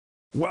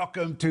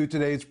Welcome to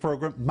today's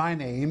program. My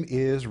name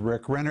is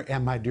Rick Renner,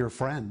 and my dear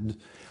friend,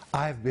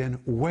 I've been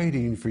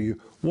waiting for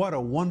you. What a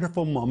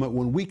wonderful moment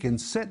when we can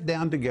sit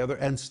down together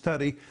and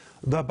study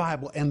the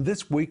Bible. And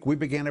this week we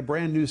began a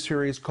brand new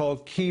series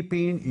called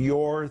Keeping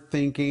Your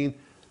Thinking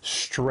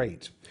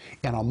Straight.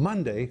 And on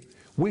Monday,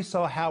 we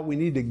saw how we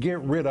need to get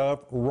rid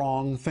of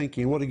wrong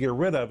thinking. Well, to get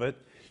rid of it,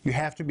 you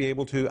have to be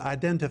able to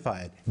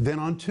identify it. Then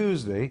on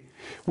Tuesday,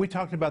 we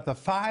talked about the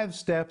 5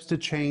 steps to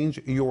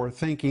change your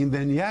thinking.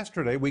 Then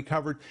yesterday, we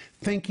covered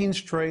thinking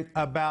straight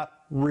about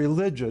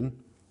religion.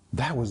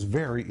 That was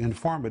very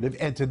informative.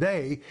 And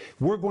today,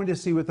 we're going to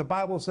see what the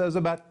Bible says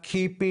about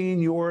keeping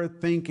your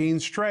thinking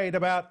straight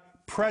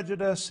about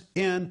prejudice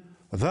in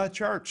the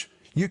church.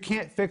 You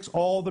can't fix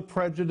all the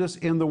prejudice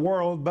in the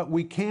world, but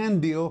we can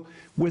deal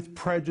with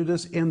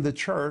prejudice in the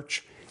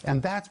church. And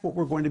that's what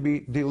we're going to be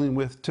dealing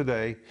with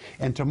today.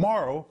 And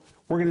tomorrow,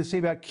 we're going to see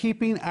about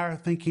keeping our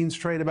thinking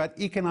straight about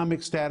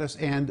economic status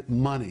and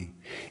money.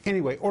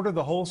 Anyway, order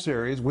the whole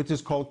series, which is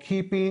called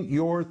Keeping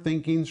Your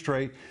Thinking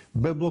Straight,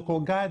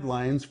 Biblical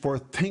Guidelines for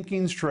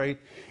Thinking Straight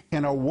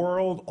in a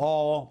World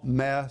All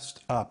Messed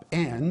Up.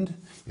 And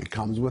it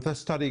comes with a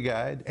study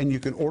guide, and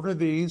you can order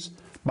these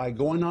by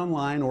going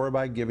online or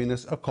by giving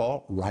us a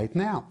call right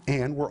now.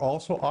 And we're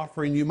also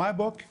offering you my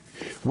book,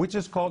 which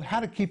is called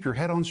How to Keep Your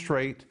Head on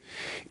Straight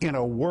in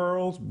a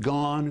World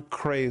Gone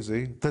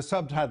Crazy. The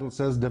subtitle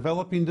says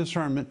Developing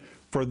Discernment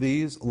for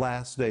These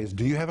Last Days.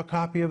 Do you have a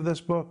copy of this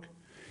book?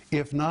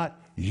 If not,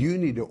 you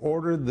need to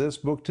order this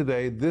book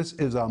today. This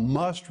is a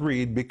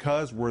must-read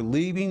because we're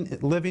living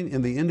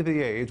in the end of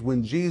the age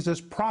when Jesus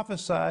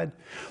prophesied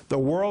the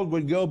world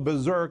would go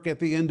berserk at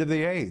the end of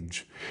the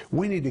age.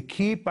 We need to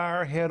keep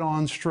our head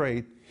on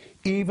straight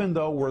even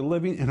though we're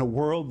living in a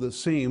world that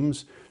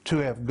seems to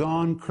have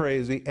gone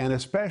crazy, and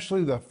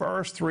especially the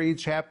first 3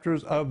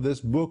 chapters of this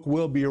book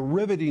will be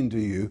riveting to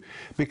you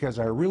because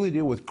I really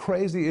deal with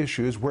crazy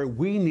issues where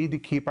we need to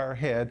keep our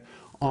head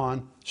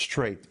on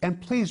straight.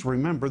 And please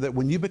remember that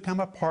when you become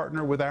a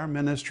partner with our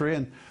ministry,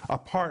 and a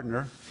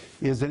partner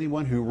is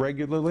anyone who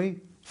regularly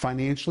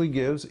financially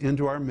gives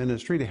into our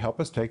ministry to help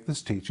us take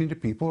this teaching to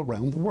people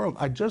around the world.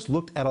 I just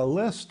looked at a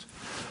list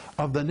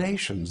of the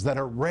nations that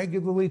are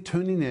regularly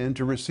tuning in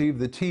to receive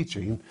the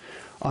teaching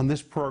on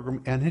this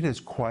program, and it is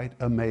quite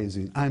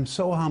amazing. I'm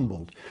so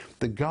humbled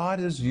that God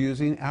is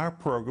using our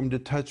program to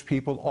touch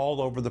people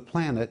all over the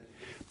planet,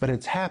 but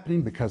it's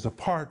happening because of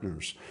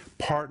partners.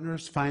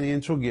 Partners'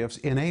 financial gifts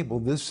enable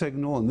this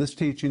signal and this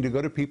teaching to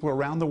go to people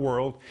around the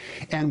world,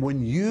 and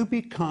when you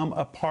become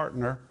a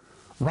partner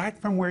right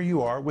from where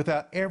you are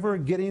without ever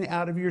getting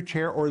out of your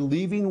chair or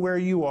leaving where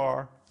you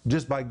are,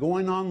 just by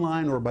going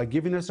online or by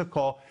giving us a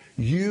call,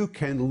 you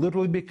can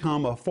literally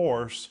become a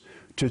force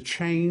to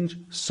change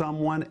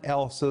someone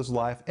else's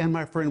life. And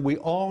my friend, we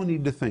all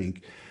need to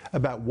think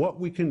about what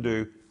we can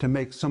do to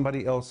make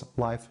somebody else's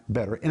life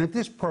better. And if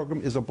this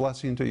program is a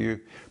blessing to you,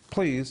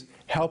 please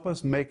help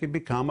us make it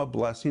become a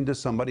blessing to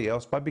somebody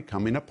else by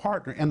becoming a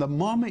partner. And the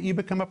moment you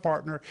become a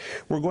partner,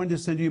 we're going to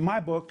send you my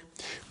book,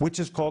 which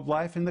is called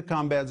Life in the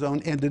Combat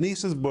Zone, and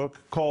Denise's book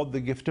called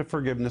The Gift of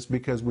Forgiveness,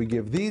 because we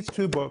give these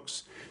 2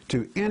 books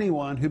to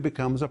anyone who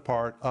becomes a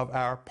part of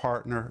our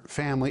partner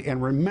family.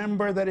 And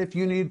remember that if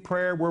you need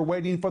prayer, we're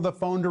waiting for the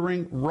phone to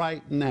ring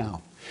right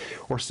now.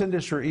 Or send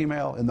us your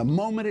email, and the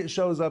moment it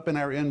shows up in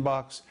our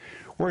inbox,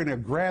 we're going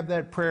to grab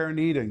that prayer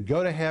need and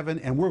go to heaven,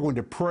 and we're going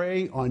to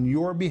pray on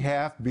your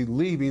behalf,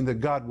 believing that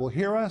God will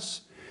hear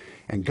us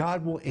and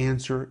God will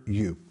answer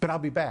you. But I'll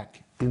be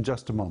back in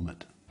just a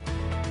moment.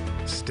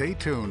 Stay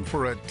tuned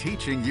for a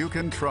teaching you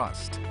can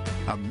trust,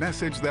 a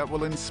message that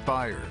will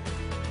inspire,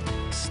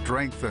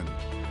 strengthen,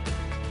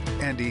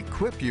 and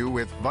equip you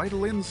with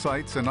vital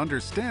insights and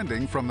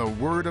understanding from the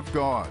Word of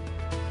God.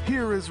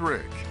 Here is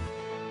Rick.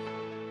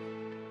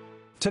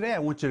 Today I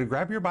want you to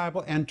grab your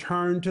Bible and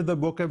turn to the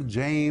book of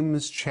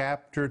James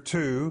chapter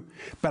 2,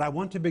 but I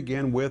want to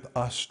begin with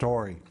a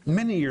story.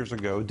 Many years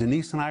ago,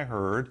 Denise and I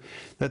heard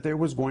that there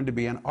was going to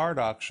be an art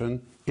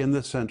auction in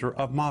the center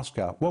of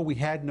Moscow. Well, we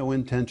had no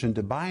intention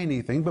to buy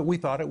anything, but we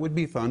thought it would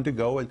be fun to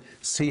go and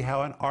see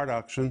how an art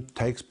auction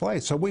takes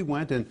place. So we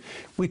went and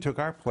we took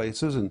our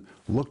places and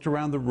looked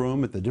around the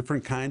room at the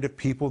different kind of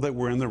people that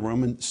were in the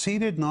room, and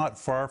seated not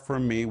far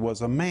from me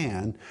was a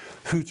man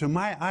who, to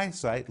my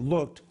eyesight,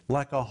 looked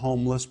like a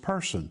homeless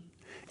person.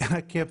 And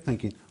I kept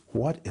thinking,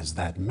 what is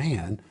that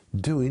man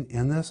doing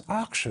in this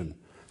auction?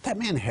 That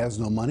man has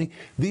no money.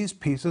 These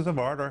pieces of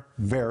art are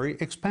very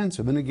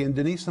expensive. And again,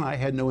 Denise and I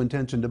had no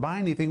intention to buy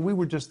anything. We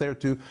were just there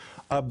to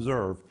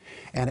observe.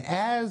 And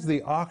as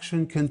the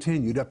auction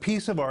continued, a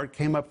piece of art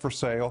came up for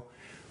sale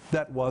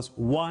that was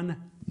 $1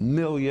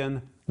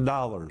 million.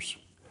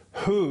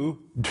 Who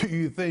do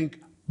you think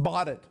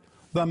bought it?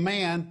 The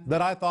man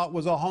that I thought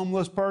was a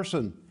homeless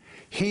person.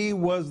 He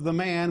was the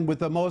man with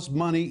the most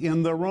money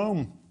in the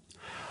room.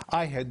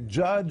 I had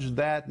judged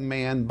that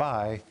man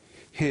by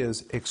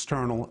his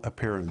external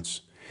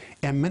appearance.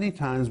 And many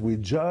times we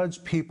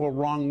judge people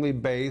wrongly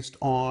based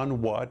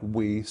on what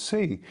we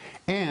see.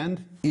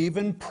 And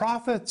even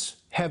prophets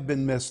have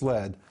been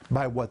misled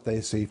by what they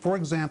see. For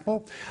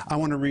example, I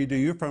want to read to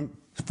you from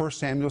 1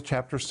 Samuel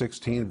chapter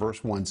 16,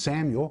 verse 1.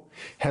 Samuel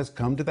has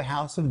come to the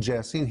house of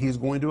Jesse, and he's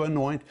going to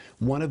anoint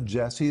one of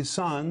Jesse's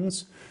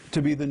sons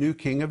to be the new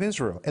king of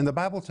Israel. And the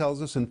Bible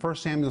tells us in 1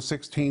 Samuel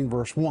 16,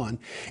 verse 1,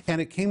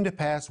 and it came to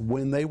pass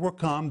when they were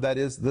come, that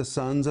is, the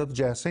sons of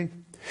Jesse,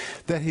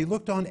 that he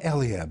looked on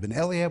Eliab. And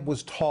Eliab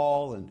was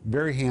tall and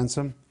very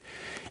handsome.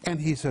 And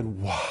he said,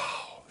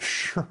 wow,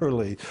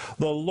 surely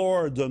the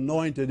Lord's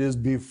anointed is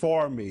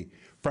before me.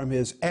 From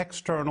his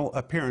external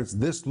appearance,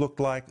 this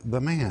looked like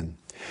the man.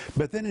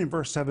 But then in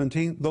verse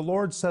 17, the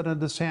Lord said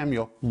unto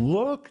Samuel,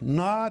 look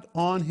not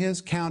on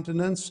his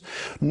countenance,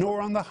 nor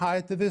on the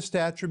height of his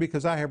stature,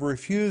 because I have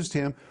refused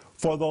him.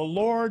 For the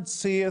Lord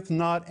seeth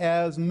not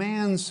as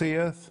man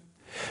seeth.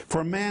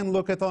 For man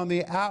looketh on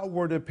the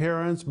outward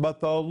appearance, but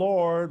the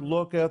Lord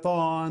looketh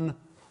on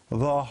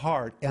the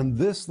heart. And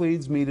this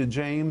leads me to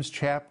James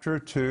chapter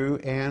 2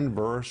 and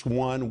verse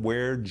 1,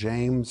 where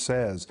James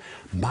says,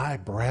 my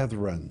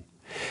brethren,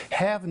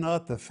 have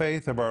not the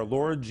faith of our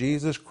Lord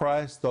Jesus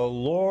Christ, the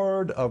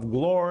Lord of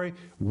glory,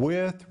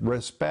 with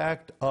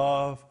respect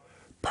of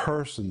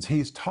persons.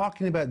 He's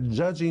talking about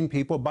judging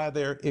people by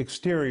their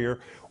exterior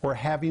or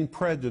having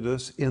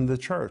prejudice in the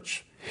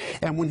church.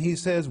 And when he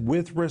says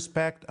with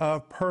respect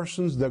of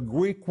persons, the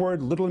Greek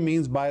word literally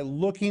means by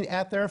looking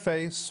at their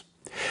face,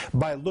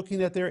 by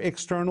looking at their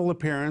external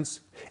appearance,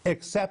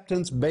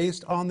 acceptance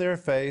based on their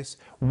face,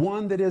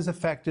 one that is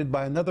affected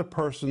by another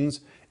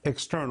person's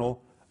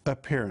external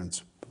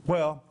appearance.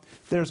 Well,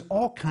 there's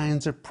all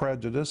kinds of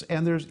prejudice,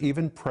 and there's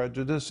even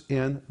prejudice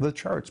in the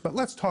church. But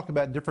let's talk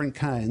about different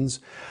kinds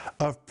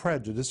of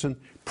prejudice. And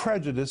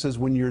prejudice is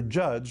when you're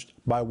judged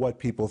by what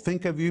people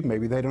think of you.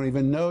 Maybe they don't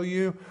even know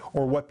you,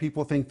 or what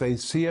people think they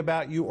see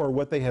about you, or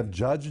what they have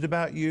judged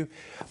about you.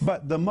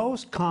 But the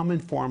most common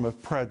form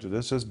of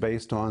prejudice is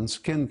based on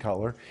skin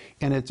color.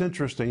 And it's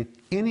interesting,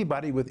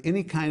 anybody with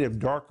any kind of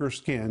darker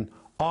skin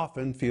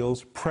often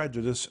feels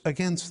prejudice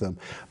against them.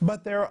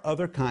 But there are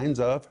other kinds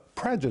of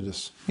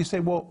prejudice. You say,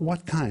 well,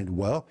 what kind?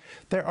 Well,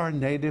 there are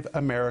Native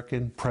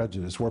American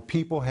prejudice, where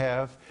people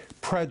have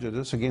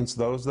prejudice against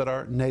those that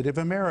are Native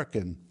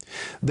American.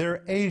 There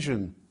are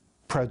Asian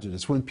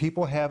prejudice, when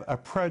people have a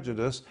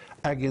prejudice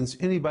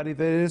against anybody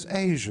that is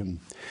Asian.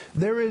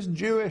 There is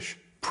Jewish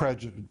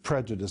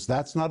prejudice.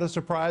 That's not a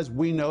surprise.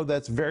 We know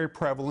that's very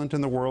prevalent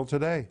in the world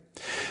today.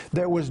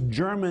 There was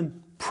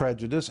German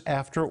prejudice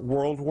after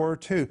World War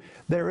II.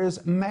 There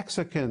is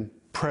Mexican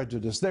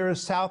prejudice. There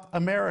is South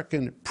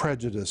American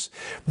prejudice.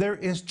 There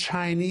is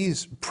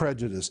Chinese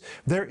prejudice.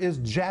 There is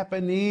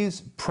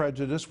Japanese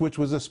prejudice, which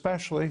was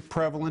especially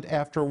prevalent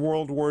after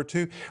World War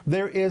II.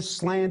 There is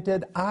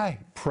slanted eye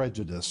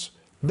prejudice.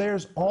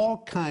 There's all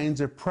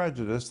kinds of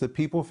prejudice that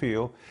people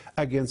feel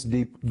against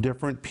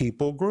different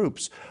people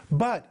groups.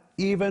 But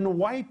even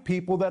white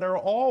people that are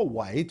all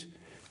white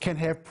can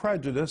have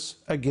prejudice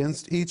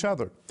against each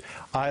other.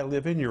 I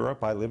live in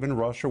Europe, I live in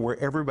Russia, where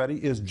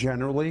everybody is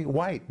generally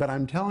white. But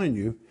I'm telling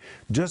you,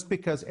 just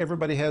because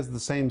everybody has the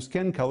same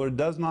skin color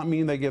does not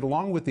mean they get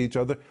along with each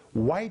other.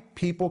 White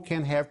people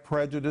can have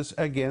prejudice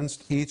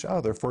against each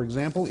other. For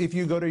example, if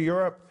you go to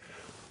Europe,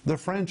 the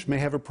French may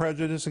have a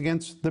prejudice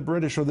against the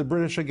British, or the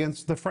British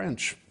against the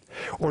French,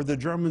 or the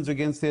Germans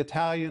against the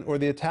Italian, or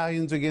the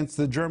Italians against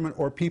the German,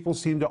 or people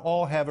seem to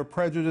all have a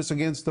prejudice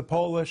against the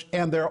Polish,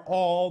 and they're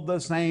all the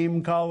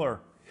same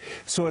color.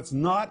 So it's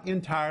not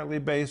entirely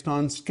based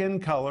on skin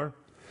color.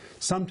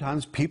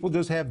 Sometimes people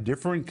just have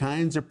different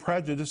kinds of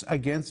prejudice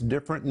against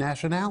different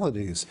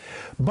nationalities.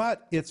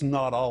 But it's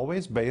not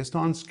always based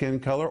on skin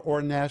color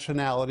or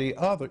nationality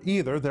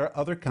either. There are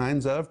other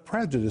kinds of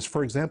prejudice.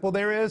 For example,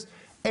 there is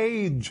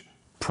age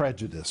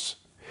prejudice.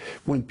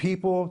 When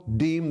people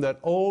deem that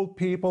old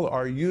people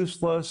are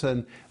useless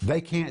and they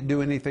can't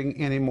do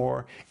anything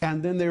anymore.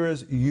 And then there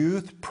is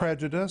youth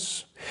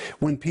prejudice.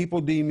 When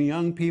people deem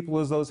young people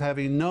as those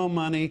having no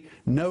money,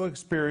 no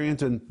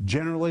experience, and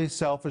generally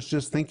selfish,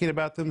 just thinking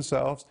about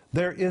themselves.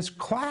 There is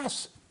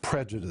class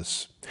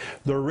prejudice.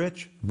 The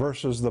rich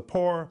versus the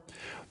poor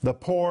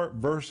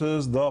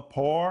versus the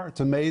poor.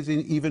 It's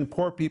amazing, even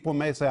poor people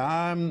may say,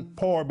 I'm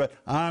poor, but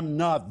I'm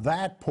not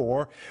that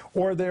poor.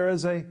 Or there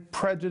is a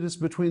prejudice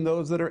between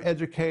those that are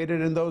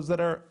educated and those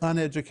that are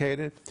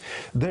uneducated.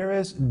 There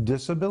is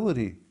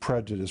disability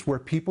prejudice, where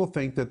people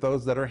think that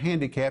those that are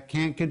handicapped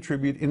can't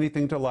contribute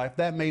anything to life.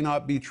 That may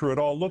not be true at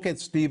all. Look at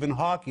Stephen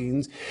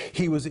Hawking.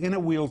 He was in a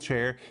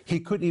wheelchair.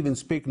 He couldn't even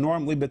speak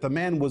normally, but the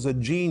man was a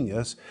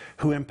genius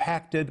who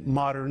impacted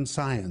modern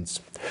science.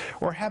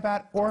 Or how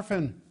about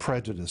orphan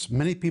prejudice?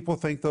 Many people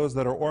think those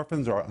that are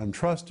orphans are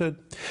untrusted,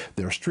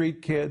 they're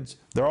street kids,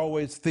 they're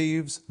always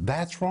thieves.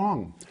 That's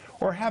wrong.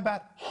 Or how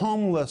about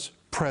homeless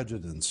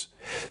prejudice?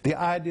 The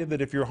idea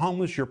that if you're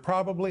homeless, you're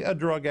probably a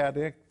drug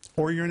addict,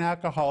 or you're an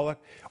alcoholic,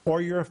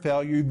 or you're a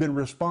failure, you've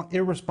been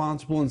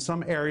irresponsible in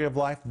some area of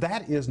life.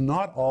 That is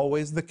not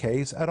always the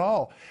case at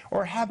all.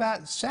 Or how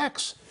about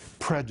sex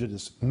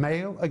prejudice?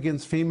 Male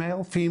against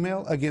female,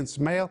 female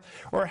against male.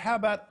 Or how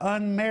about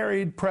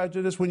unmarried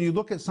prejudice? When you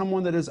look at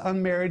someone that is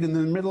unmarried in the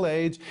middle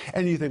age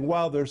and you think,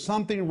 wow, there's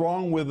something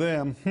wrong with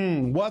them.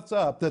 What's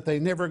up that they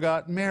never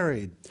got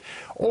married?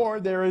 Or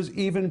there is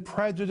even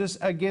prejudice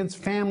against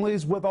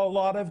families with a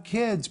lot of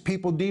kids.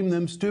 People deem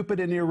them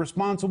stupid and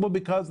irresponsible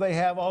because they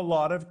have a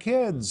lot of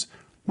kids.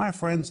 My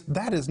friends,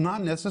 that is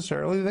not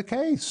necessarily the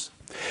case.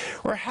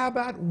 Or how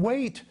about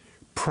weight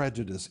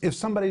prejudice? If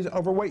somebody's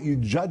overweight, you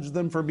judge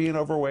them for being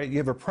overweight. You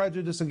have a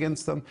prejudice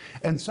against them.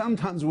 And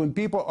sometimes when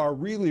people are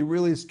really,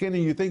 really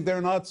skinny, you think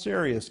they're not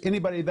serious.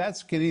 Anybody that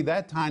skinny,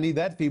 that tiny,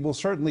 that feeble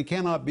certainly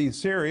cannot be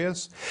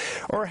serious.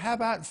 Or how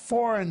about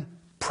foreign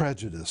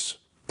prejudice?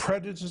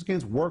 Prejudice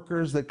against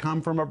workers that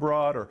come from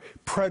abroad, or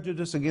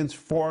prejudice against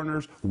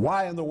foreigners.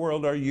 Why in the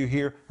world are you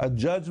here? A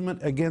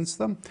judgment against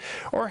them.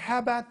 Or how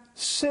about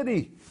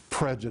city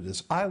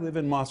prejudice? I live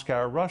in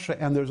Moscow, Russia,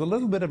 and there's a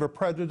little bit of a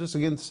prejudice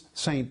against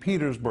St.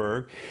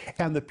 Petersburg,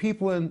 and the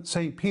people in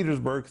St.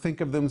 Petersburg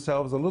think of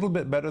themselves a little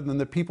bit better than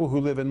the people who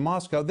live in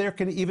Moscow. There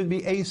can even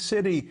be a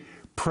city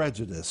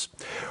prejudice.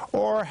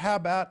 Or how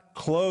about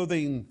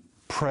clothing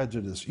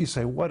prejudice? You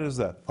say, what is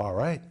that? All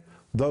right.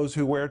 Those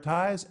who wear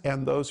ties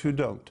and those who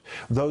don't.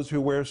 Those who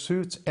wear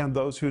suits and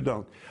those who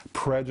don't.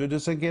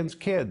 Prejudice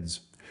against kids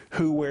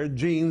who wear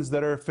jeans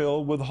that are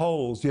filled with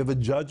holes. You have a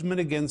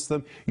judgment against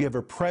them. You have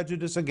a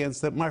prejudice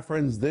against them. My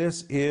friends,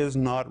 this is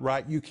not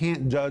right. You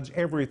can't judge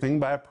everything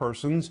by a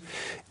person's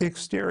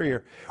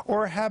exterior.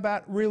 Or how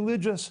about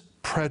religious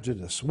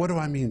prejudice? What do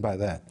I mean by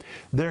that?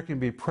 There can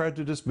be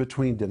prejudice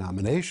between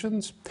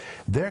denominations.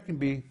 There can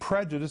be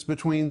prejudice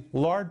between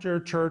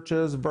larger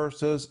churches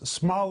versus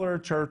smaller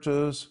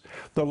churches.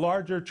 The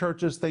larger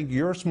churches think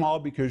you're small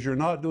because you're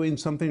not doing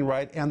something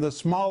right, and the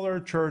smaller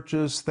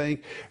churches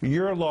think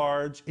you're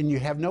large and you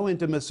have no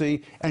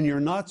intimacy and you're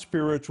not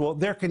spiritual.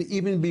 There can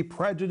even be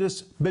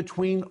prejudice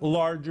between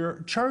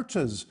larger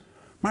churches.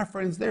 My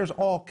friends, there's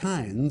all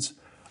kinds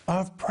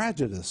of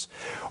prejudice.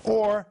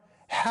 Or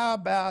how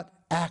about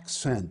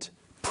accent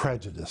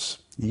prejudice?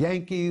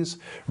 Yankees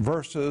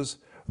versus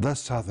the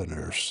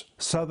Southerners.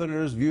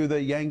 Southerners view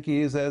the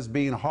Yankees as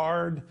being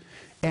hard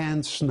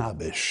and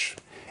snobbish.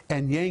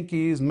 And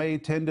Yankees may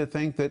tend to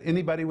think that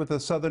anybody with a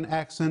Southern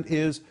accent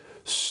is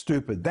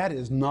stupid. That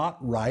is not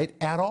right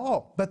at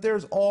all. But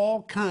there's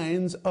all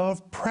kinds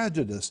of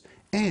prejudice.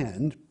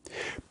 And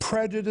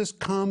prejudice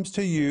comes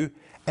to you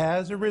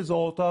as a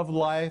result of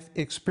life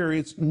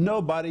experience.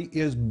 Nobody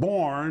is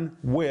born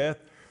with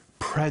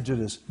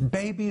prejudice.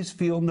 Babies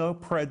feel no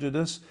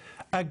prejudice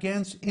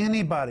against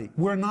anybody.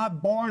 We're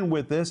not born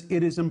with this.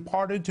 It is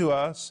imparted to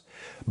us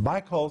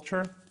by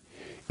culture.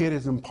 It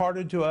is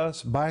imparted to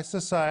us by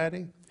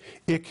society.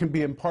 It can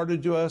be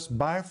imparted to us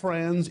by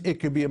friends. It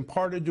can be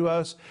imparted to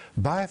us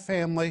by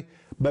family.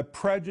 But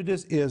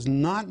prejudice is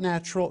not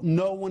natural.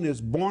 No one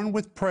is born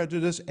with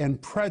prejudice,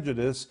 and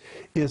prejudice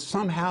is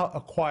somehow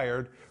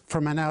acquired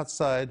from an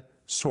outside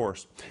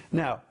source.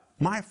 Now,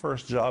 my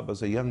first job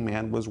as a young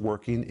man was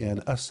working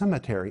in a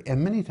cemetery,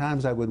 and many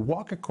times I would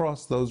walk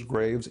across those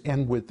graves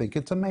and would think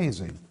it's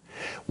amazing.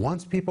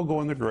 Once people go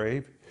in the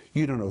grave,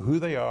 you don't know who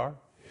they are.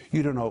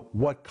 You don't know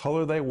what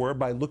color they were.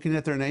 By looking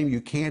at their name,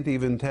 you can't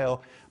even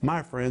tell.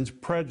 My friends,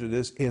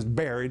 prejudice is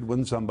buried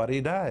when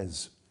somebody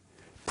dies.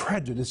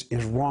 Prejudice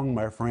is wrong,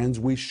 my friends.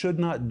 We should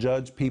not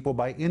judge people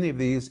by any of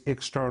these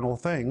external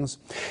things.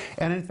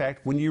 And in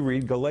fact, when you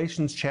read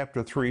Galatians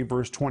chapter 3,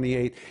 verse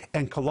 28,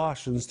 and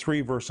Colossians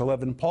 3, verse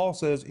 11, Paul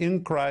says,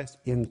 in Christ,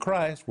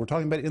 we're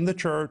talking about in the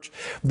church,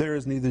 there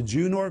is neither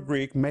Jew nor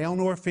Greek, male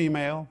nor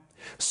female,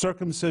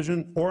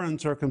 circumcision or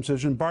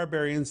uncircumcision,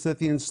 barbarian,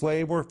 Scythian,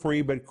 slave or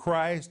free, but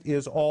Christ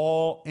is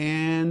all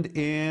and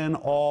in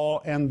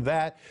all, and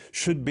that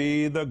should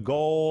be the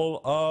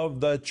goal of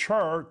the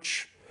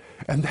church.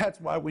 And that's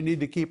why we need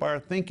to keep our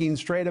thinking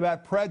straight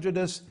about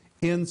prejudice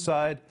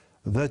inside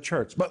the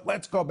church. But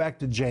let's go back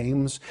to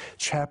James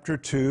chapter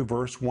 2,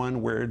 verse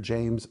 1, where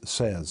James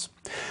says,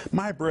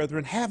 my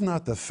brethren, have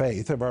not the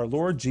faith of our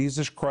Lord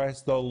Jesus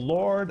Christ, the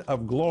Lord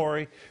of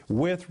glory,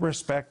 with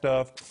respect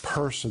of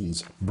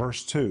persons.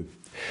 Verse 2,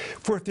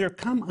 for if there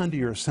come unto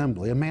your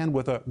assembly a man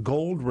with a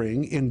gold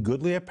ring in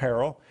goodly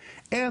apparel,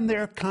 and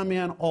there come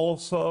in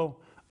also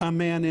a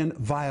man in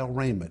vile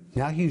raiment.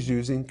 Now he's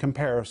using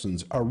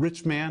comparisons. A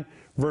rich man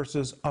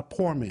versus a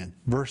poor man.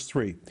 Verse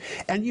 3.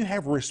 And you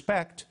have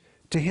respect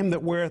to him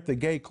that weareth the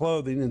gay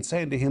clothing, and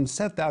say unto him,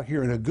 set thou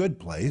here in a good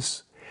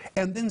place.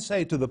 And then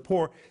say to the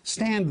poor,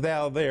 stand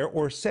thou there,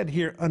 or sit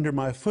here under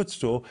my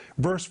footstool.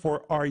 Verse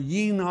 4. Are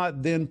ye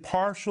not then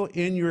partial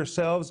in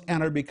yourselves,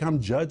 and are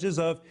become judges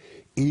of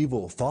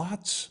evil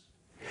thoughts?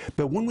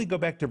 But when we go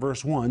back to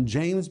verse 1,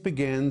 James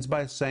begins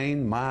by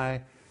saying, my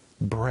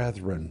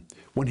brethren.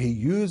 When he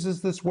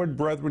uses this word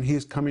brethren, he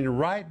is coming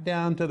right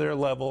down to their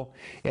level.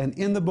 And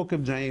in the book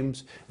of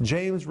James,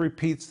 James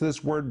repeats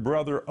this word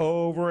brother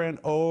over and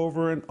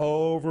over and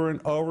over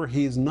and over.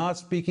 He's not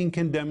speaking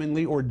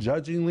condemningly or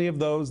judgingly of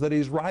those that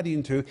he's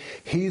writing to.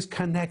 He's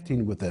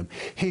connecting with them.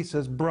 He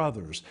says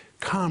brothers,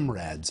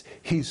 comrades.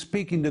 He's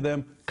speaking to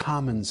them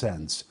common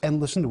sense. And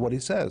listen to what he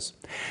says.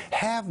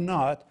 Have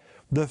not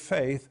the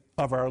faith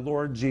of our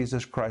Lord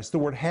Jesus Christ. The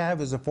word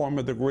have is a form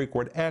of the Greek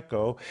word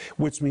echo,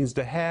 which means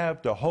to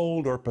have, to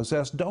hold, or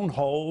possess. Don't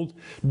hold,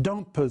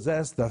 don't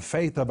possess the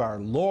faith of our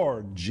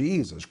Lord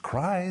Jesus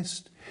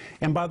Christ.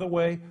 And by the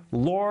way,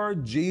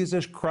 Lord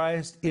Jesus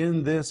Christ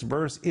in this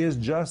verse is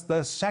just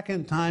the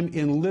second time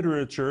in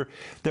literature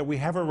that we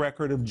have a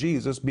record of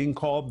Jesus being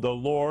called the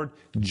Lord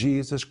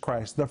Jesus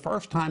Christ. The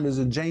first time is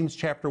in James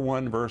chapter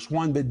 1, verse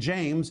 1, but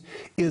James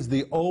is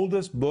the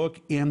oldest book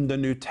in the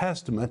New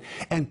Testament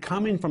and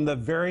coming from the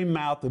very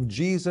mouth of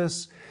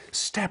Jesus'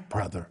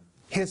 stepbrother,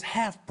 his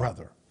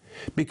half-brother,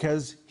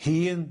 because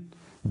he and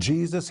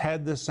Jesus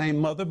had the same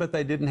mother, but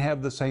they didn't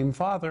have the same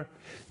father.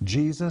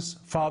 Jesus'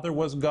 father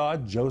was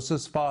God.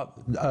 James'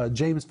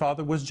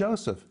 father was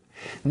Joseph.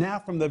 Now,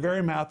 from the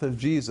very mouth of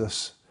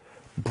Jesus'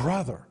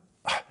 brother,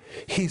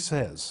 he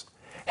says,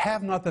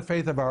 have not the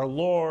faith of our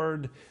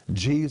Lord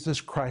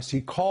Jesus Christ.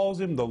 He calls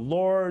him the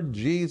Lord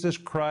Jesus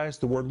Christ,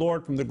 the word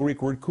Lord from the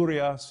Greek word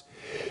kurios,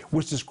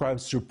 which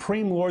describes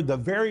supreme Lord, the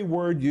very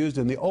word used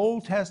in the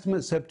Old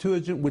Testament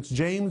Septuagint, which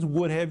James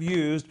would have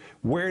used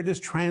where it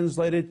is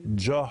translated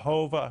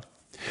Jehovah.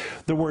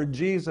 The word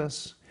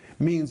Jesus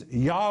means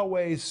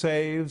Yahweh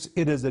saves.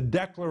 It is a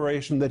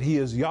declaration that he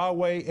is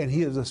Yahweh and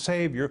he is a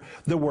Savior.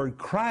 The word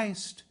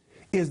Christ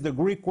is the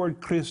Greek word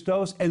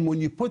Christos, and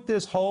when you put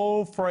this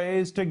whole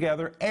phrase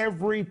together,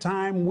 every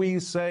time we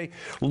say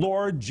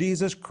Lord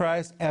Jesus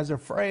Christ as a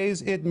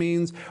phrase, it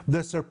means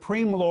the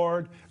supreme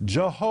Lord,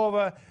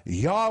 Jehovah,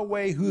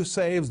 Yahweh who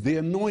saves, the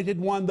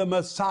anointed one, the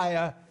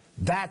Messiah.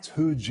 That's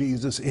who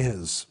Jesus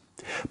is.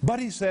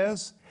 But he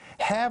says,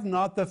 have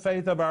not the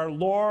faith of our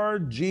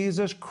Lord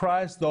Jesus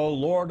Christ, the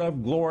Lord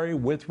of glory,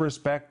 with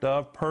respect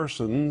of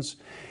persons.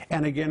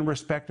 And again,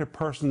 respect of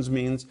persons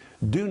means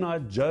do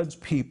not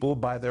judge people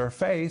by their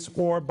face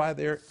or by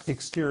their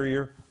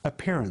exterior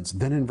appearance.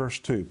 Then in verse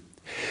 2,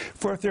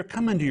 for if there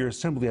come into your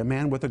assembly a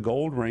man with a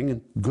gold ring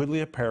and goodly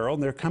apparel,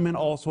 and there come in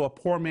also a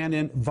poor man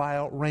in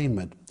vile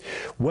raiment.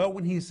 Well,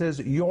 when he says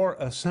your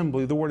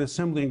assembly, the word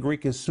assembly in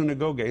Greek is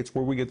synagogates,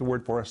 where we get the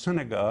word for a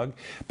synagogue,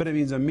 but it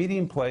means a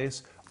meeting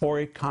place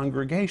or a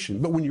congregation.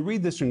 But when you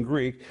read this in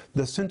Greek,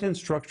 the sentence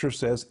structure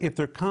says, if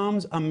there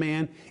comes a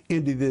man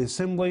into the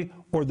assembly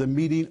or the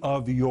meeting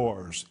of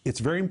yours.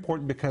 It's very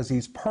important because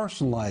he's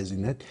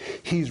personalizing it.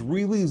 He's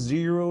really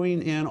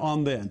zeroing in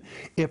on them.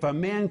 If a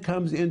man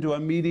comes into a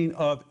meeting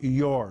of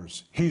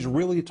yours, he's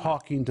really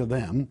talking to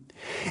them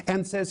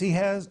and says he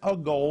has a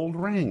gold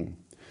ring.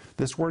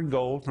 This word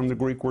gold from the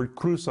Greek word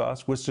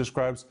krusos, which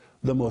describes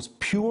the most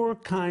pure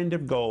kind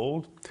of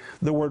gold.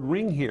 The word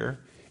ring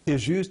here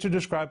is used to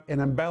describe an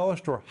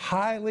embellished or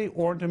highly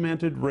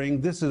ornamented ring.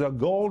 This is a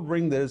gold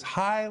ring that is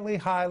highly,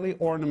 highly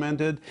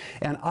ornamented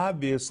and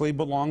obviously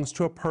belongs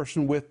to a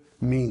person with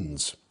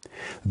means.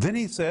 Then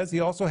he says he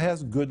also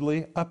has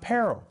goodly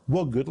apparel.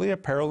 Well, goodly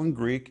apparel in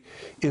Greek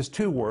is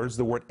two words,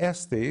 the word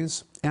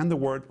esthys and the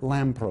word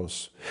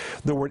lampros.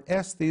 The word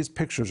esthys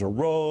pictures a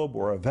robe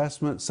or a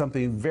vestment,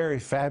 something very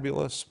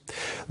fabulous.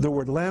 The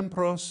word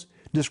lampros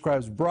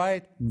describes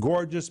bright,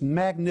 gorgeous,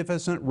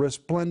 magnificent,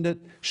 resplendent,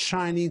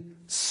 shining,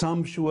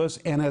 sumptuous,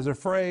 and as a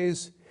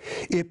phrase,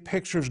 it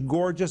pictures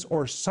gorgeous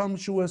or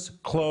sumptuous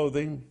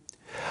clothing,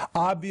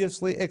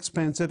 obviously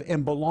expensive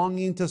and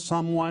belonging to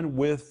someone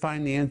with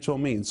financial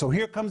means. So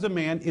here comes a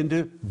man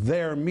into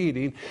their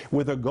meeting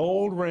with a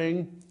gold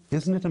ring.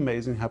 Isn't it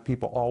amazing how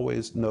people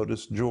always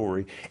notice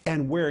jewelry?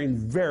 And wearing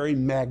very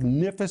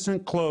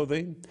magnificent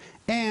clothing.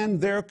 And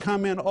there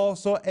come in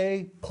also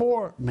a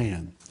poor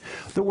man.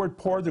 The word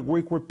poor, the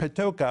Greek word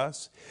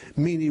petokas,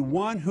 meaning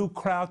one who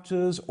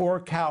crouches or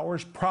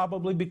cowers,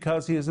 probably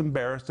because he is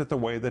embarrassed at the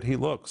way that he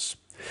looks.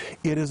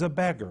 It is a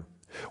beggar,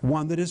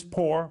 one that is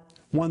poor,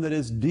 one that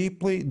is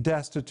deeply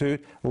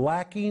destitute,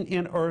 lacking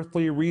in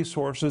earthly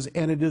resources,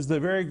 and it is the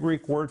very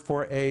Greek word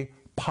for a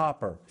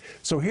pauper.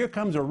 So here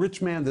comes a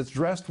rich man that's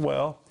dressed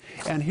well,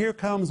 and here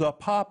comes a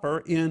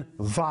pauper in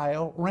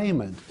vile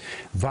raiment.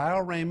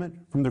 Vile raiment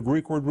from the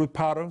Greek word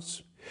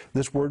ruparos.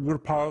 This word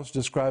ruparos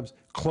describes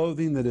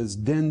clothing that is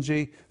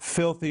dingy,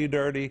 filthy,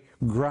 dirty,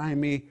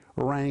 grimy,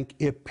 rank.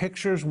 It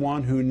pictures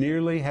one who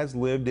nearly has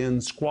lived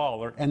in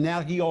squalor, and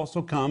now he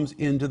also comes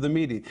into the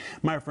meeting.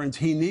 My friends,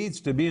 he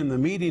needs to be in the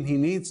meeting. He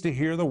needs to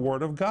hear the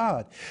word of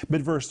God.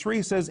 But verse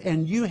 3 says,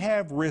 and you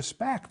have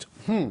respect.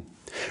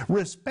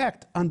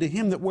 Respect unto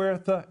him that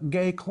weareth the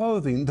gay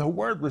clothing. The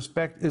word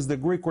respect is the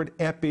Greek word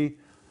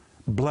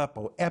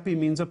epi-blepo. Epi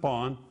means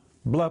upon.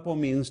 Blepo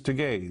means to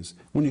gaze.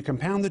 When you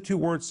compound the two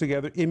words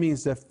together, it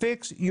means to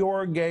fix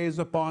your gaze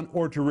upon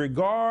or to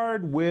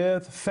regard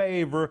with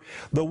favor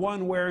the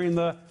one wearing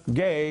the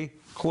gay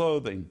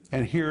clothing.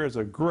 And here is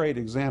a great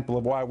example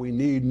of why we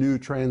need new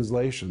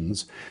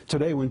translations.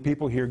 Today, when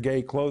people hear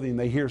gay clothing,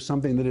 they hear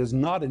something that is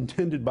not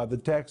intended by the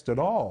text at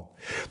all.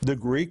 The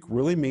Greek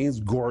really means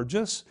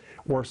gorgeous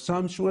or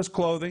sumptuous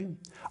clothing,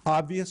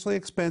 obviously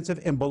expensive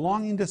and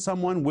belonging to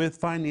someone with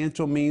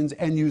financial means.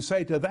 And you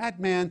say to that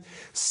man,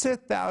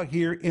 sit thou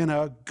here in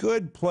a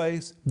good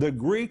place. The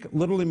Greek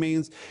literally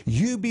means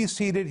you be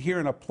seated here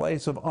in a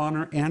place of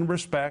honor and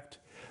respect.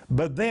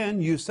 But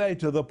then you say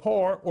to the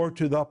poor or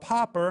to the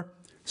pauper,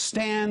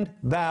 stand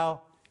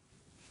thou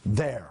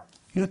there.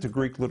 You know what the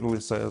Greek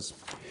literally says?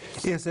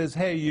 It says,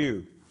 hey,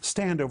 you,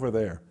 stand over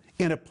there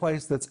in a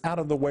place that's out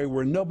of the way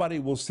where nobody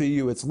will see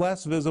you. It's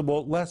less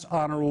visible, less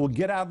honorable.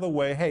 Get out of the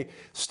way. Hey,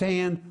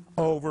 stand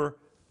over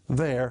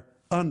there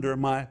under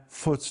my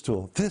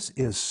footstool. This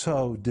is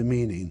so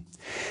demeaning.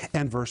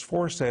 And verse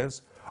 4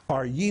 says,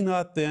 are ye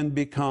not then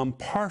become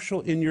partial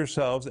in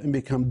yourselves and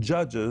become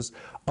judges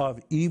of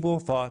evil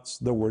thoughts?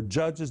 The word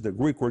judges, the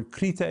Greek word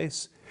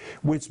krites,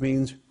 which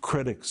means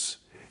critics.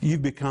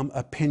 You've become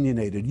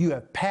opinionated. You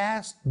have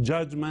passed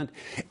judgment.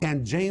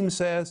 And James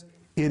says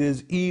it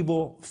is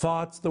evil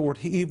thoughts. The word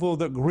evil,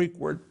 the Greek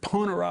word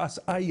poneros,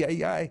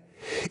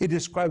 it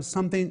describes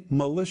something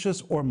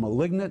malicious or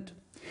malignant.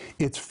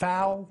 It's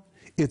foul.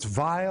 It's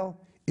vile.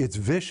 It's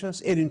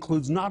vicious. It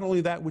includes not only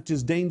that which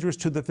is dangerous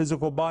to the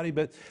physical body,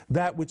 but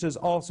that which is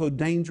also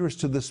dangerous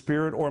to the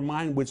spirit or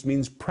mind, which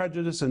means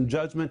prejudice and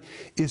judgment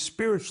is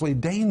spiritually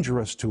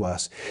dangerous to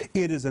us.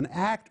 It is an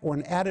act or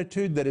an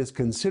attitude that is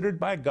considered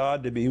by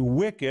God to be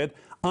wicked,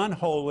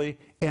 unholy,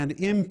 and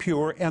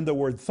impure. And the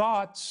word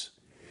thoughts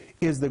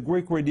is the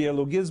Greek word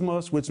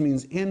dialogismos, which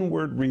means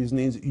inward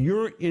reasonings.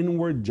 Your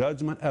inward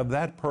judgment of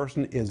that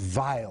person is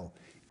vile.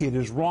 It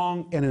is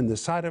wrong, and in the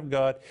sight of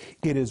God,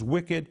 it is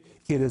wicked,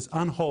 it is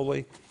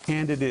unholy,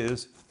 and it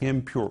is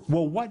impure.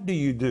 Well, what do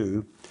you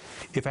do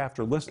if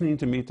after listening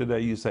to me today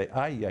you say,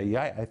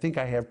 I think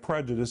I have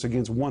prejudice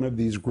against one of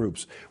these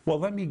groups? Well,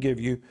 let me give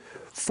you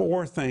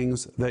 4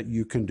 things that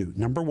you can do.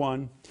 Number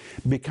 1,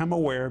 become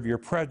aware of your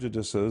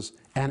prejudices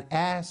and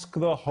ask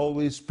the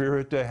Holy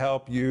Spirit to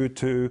help you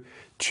to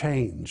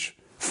change.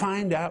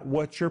 Find out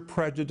what your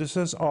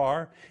prejudices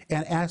are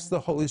and ask the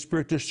Holy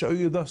Spirit to show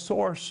you the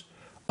source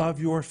of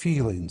your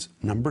feelings.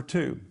 Number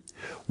 2,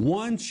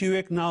 once you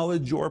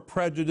acknowledge your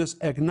prejudice,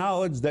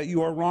 acknowledge that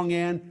you are wrong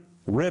and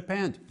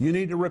repent. You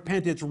need to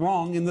repent. It's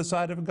wrong in the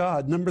sight of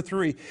God. Number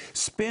 3,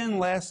 spend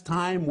less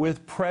time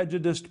with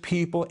prejudiced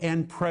people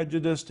and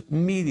prejudiced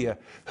media.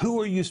 Who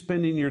are you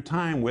spending your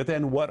time with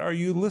and what are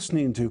you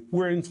listening to?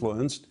 We're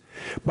influenced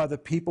by the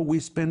people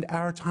we spend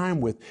our time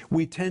with.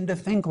 We tend to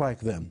think like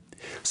them.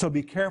 So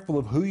be careful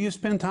of who you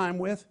spend time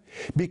with.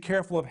 Be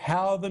careful of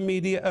how the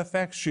media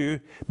affects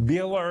you. Be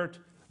alert.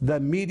 The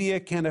media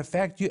can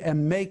affect you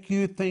and make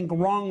you think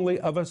wrongly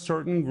of a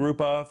certain group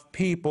of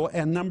people.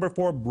 And number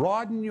 4,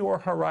 broaden your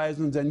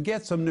horizons and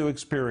get some new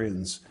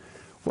experience.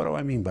 What do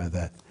I mean by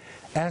that?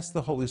 Ask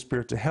the Holy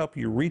Spirit to help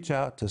you reach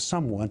out to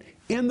someone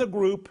in the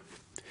group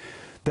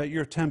that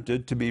you're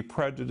tempted to be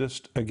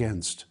prejudiced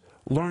against.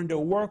 Learn to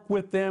work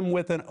with them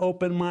with an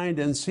open mind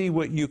and see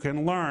what you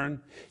can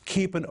learn.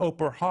 Keep an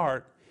open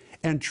heart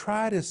and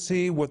try to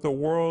see what the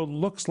world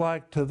looks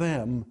like to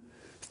them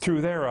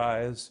through their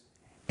eyes,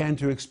 and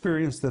to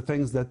experience the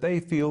things that they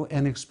feel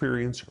and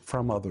experience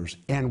from others.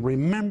 And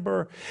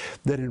remember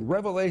that in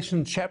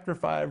Revelation chapter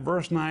 5,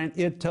 verse 9,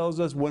 it tells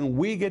us when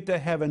we get to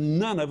heaven,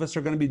 none of us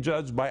are going to be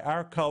judged by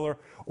our color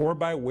or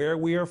by where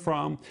we are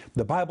from.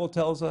 The Bible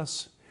tells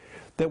us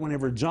that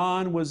whenever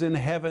John was in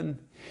heaven,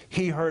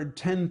 he heard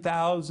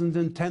 10,000s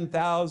and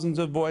 10,000s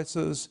of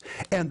voices,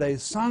 and they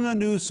sung a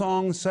new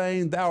song,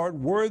 saying, Thou art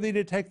worthy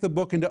to take the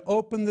book and to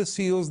open the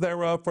seals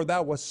thereof, for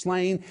thou wast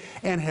slain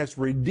and hast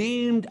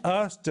redeemed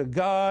us to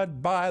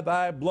God by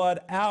thy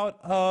blood out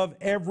of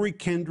every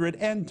kindred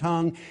and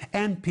tongue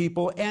and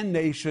people and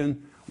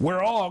nation.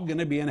 We're all going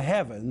to be in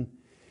heaven.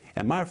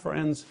 And my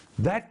friends,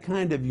 that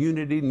kind of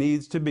unity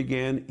needs to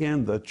begin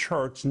in the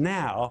church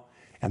now.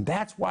 And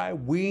that's why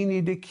we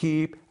need to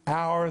keep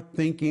our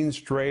thinking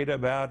straight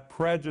about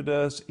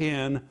prejudice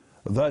in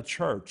the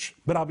church.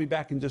 But I'll be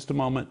back in just a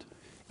moment,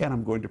 and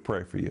I'm going to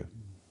pray for you.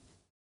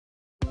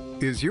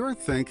 Is your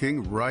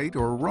thinking right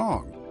or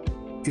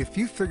wrong? If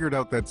you figured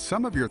out that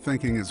some of your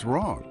thinking is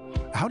wrong,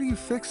 how do you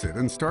fix it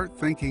and start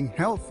thinking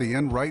healthy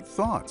and right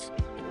thoughts?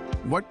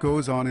 What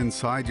goes on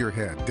inside your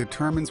head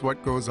determines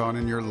what goes on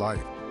in your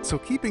life. So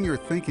keeping your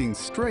thinking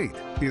straight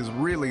is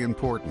really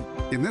important.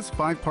 In this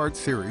 5-part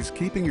series,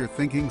 Keeping Your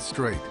Thinking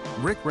Straight,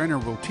 Rick Renner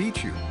will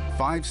teach you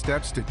 5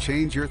 steps to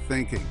change your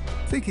thinking.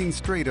 Thinking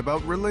straight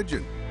about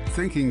religion,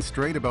 thinking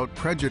straight about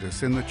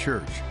prejudice in the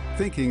church,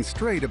 thinking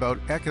straight about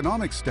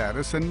economic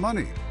status and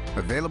money.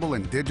 Available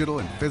in digital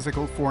and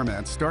physical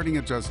formats starting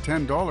at just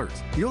 $10.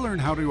 You'll learn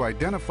how to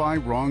identify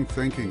wrong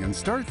thinking and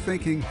start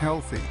thinking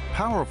healthy,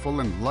 powerful,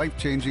 and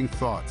life-changing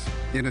thoughts.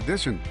 In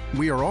addition,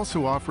 we are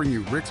also offering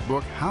you Rick's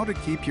book, How to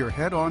Keep Your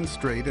Head On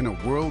Straight in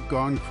a World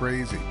Gone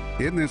Crazy.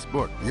 In this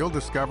book, you'll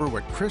discover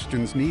what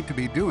Christians need to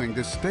be doing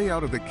to stay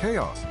out of the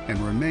chaos and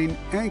remain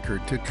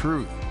anchored to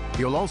truth.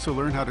 You'll also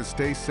learn how to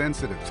stay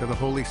sensitive to the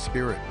Holy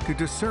Spirit, to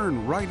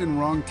discern right and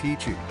wrong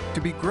teaching,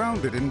 to be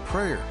grounded in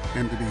prayer,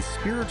 and to be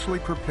spiritually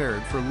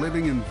prepared for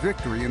living in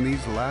victory in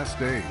these last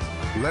days.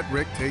 Let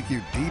Rick take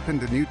you deep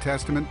into New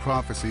Testament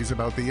prophecies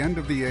about the end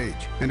of the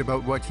age and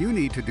about what you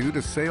need to do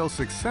to sail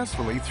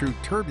successfully through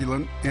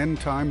turbulent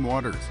end-time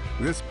waters.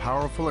 This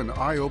powerful and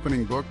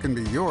eye-opening book can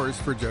be yours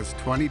for just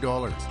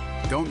 $20.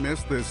 Don't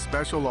miss this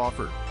special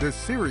offer, this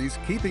series,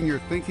 Keeping Your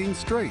Thinking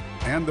Straight,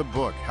 and the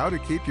book, How to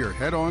Keep Your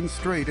Head On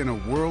Straight in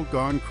a World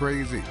Gone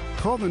Crazy.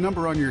 Call the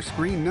number on your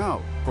screen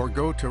now or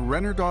go to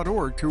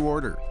Renner.org to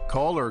order.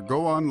 Call or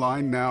go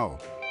online now.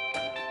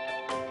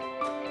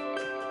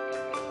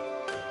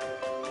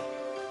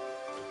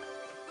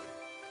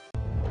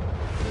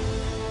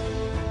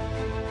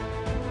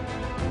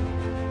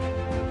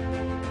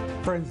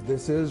 Friends,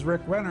 this is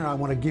Rick Renner. I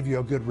want to give you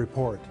a good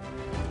report.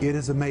 It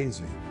is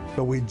amazing,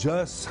 but we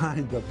just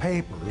signed the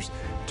papers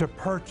to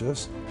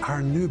purchase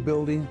our new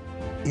building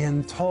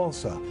in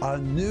Tulsa, a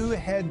new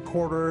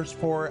headquarters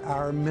for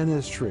our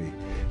ministry.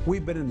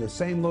 We've been in the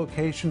same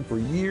location for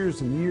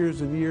years and years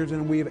and years,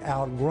 and we've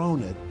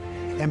outgrown it.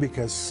 And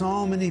because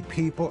so many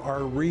people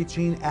are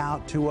reaching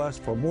out to us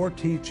for more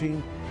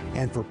teaching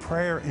and for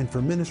prayer and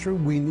for ministry,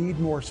 we need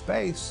more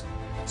space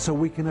so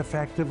we can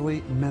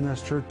effectively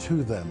minister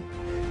to them.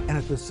 And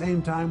at the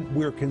same time,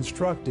 we're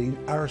constructing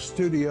our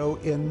studio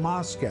in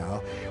Moscow,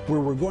 where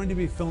we're going to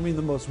be filming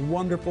the most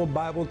wonderful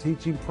Bible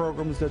teaching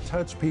programs that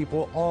touch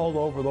people all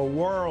over the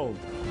world.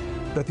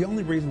 But the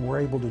only reason we're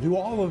able to do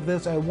all of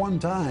this at one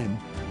time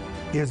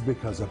is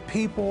because of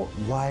people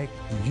like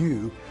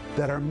you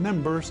that are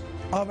members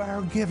of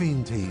our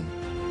giving team.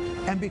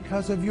 And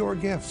because of your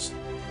gifts,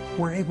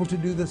 we're able to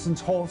do this in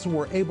Tulsa,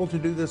 we're able to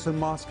do this in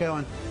Moscow.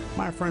 And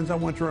my friends, I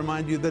want to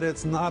remind you that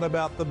it's not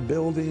about the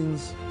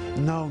buildings.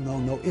 No.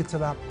 It's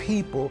about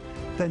people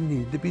that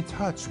need to be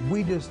touched.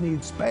 We just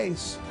need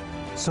space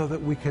so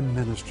that we can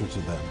minister to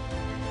them.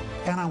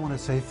 And I want to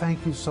say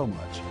thank you so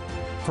much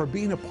for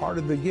being a part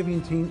of the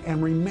giving team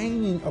and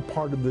remaining a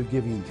part of the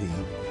giving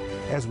team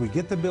as we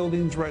get the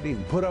buildings ready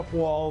and put up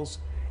walls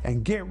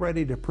and get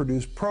ready to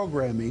produce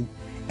programming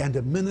and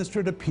to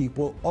minister to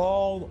people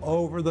all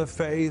over the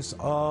face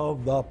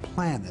of the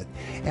planet.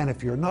 And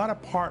if you're not a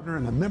partner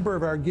and a member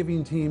of our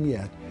giving team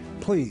yet,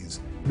 please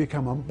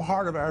become a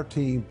part of our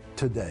team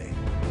today.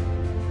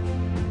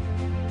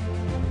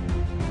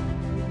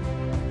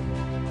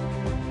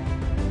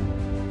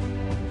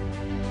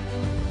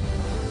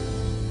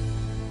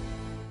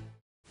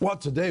 Well,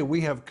 today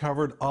we have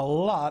covered a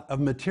lot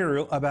of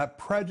material about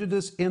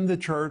prejudice in the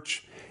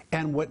church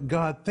and what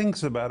God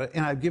thinks about it.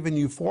 And I've given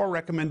you 4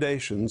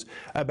 recommendations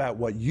about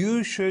what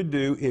you should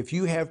do if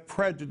you have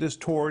prejudice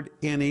toward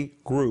any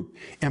group.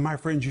 And my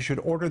friends, you should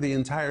order the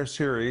entire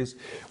series,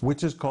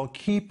 which is called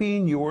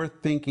Keeping Your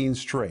Thinking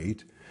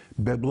Straight,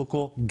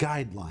 Biblical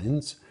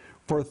Guidelines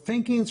for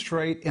Thinking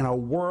Straight in a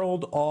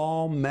World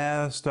All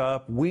Messed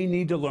Up. We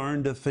need to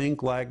learn to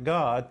think like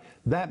God.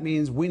 That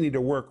means we need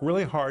to work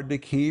really hard to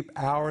keep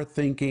our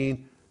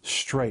thinking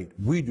straight.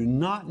 We do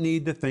not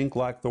need to think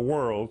like the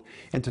world.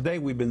 And today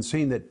we've been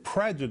seeing that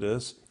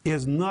prejudice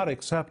is not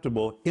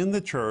acceptable in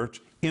the church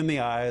in the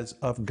eyes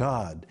of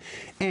God.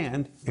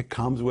 And it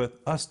comes with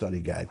a study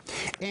guide.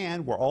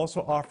 And we're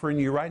also offering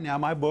you right now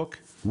my book,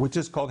 which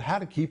is called How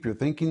to Keep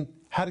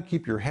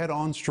Your Head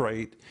On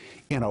Straight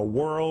in a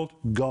World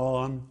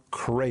Gone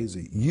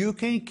Crazy. You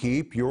can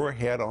keep your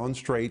head on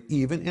straight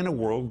even in a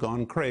world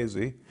gone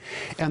crazy.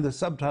 And the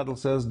subtitle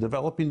says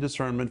Developing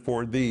Discernment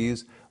for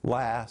These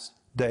Last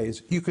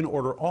Days. You can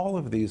order all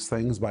of these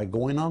things by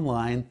going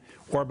online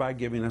or by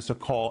giving us a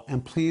call.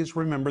 And please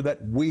remember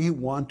that we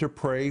want to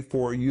pray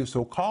for you.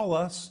 So call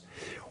us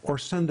or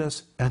send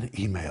us an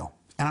email.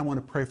 And I want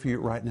to pray for you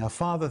right now.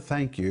 Father,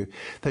 thank you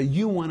that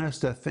you want us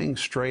to think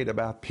straight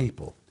about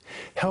people.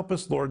 Help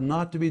us, Lord,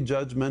 not to be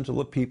judgmental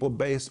of people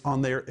based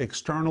on their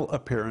external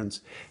appearance.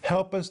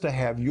 Help us to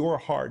have your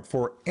heart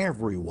for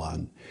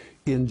everyone.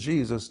 In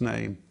Jesus'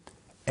 name,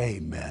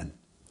 amen.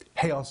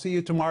 Hey, I'll see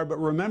you tomorrow, but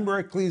remember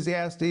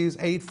Ecclesiastes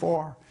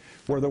 8:4,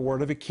 where the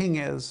word of a king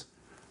is,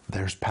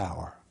 there's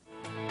power.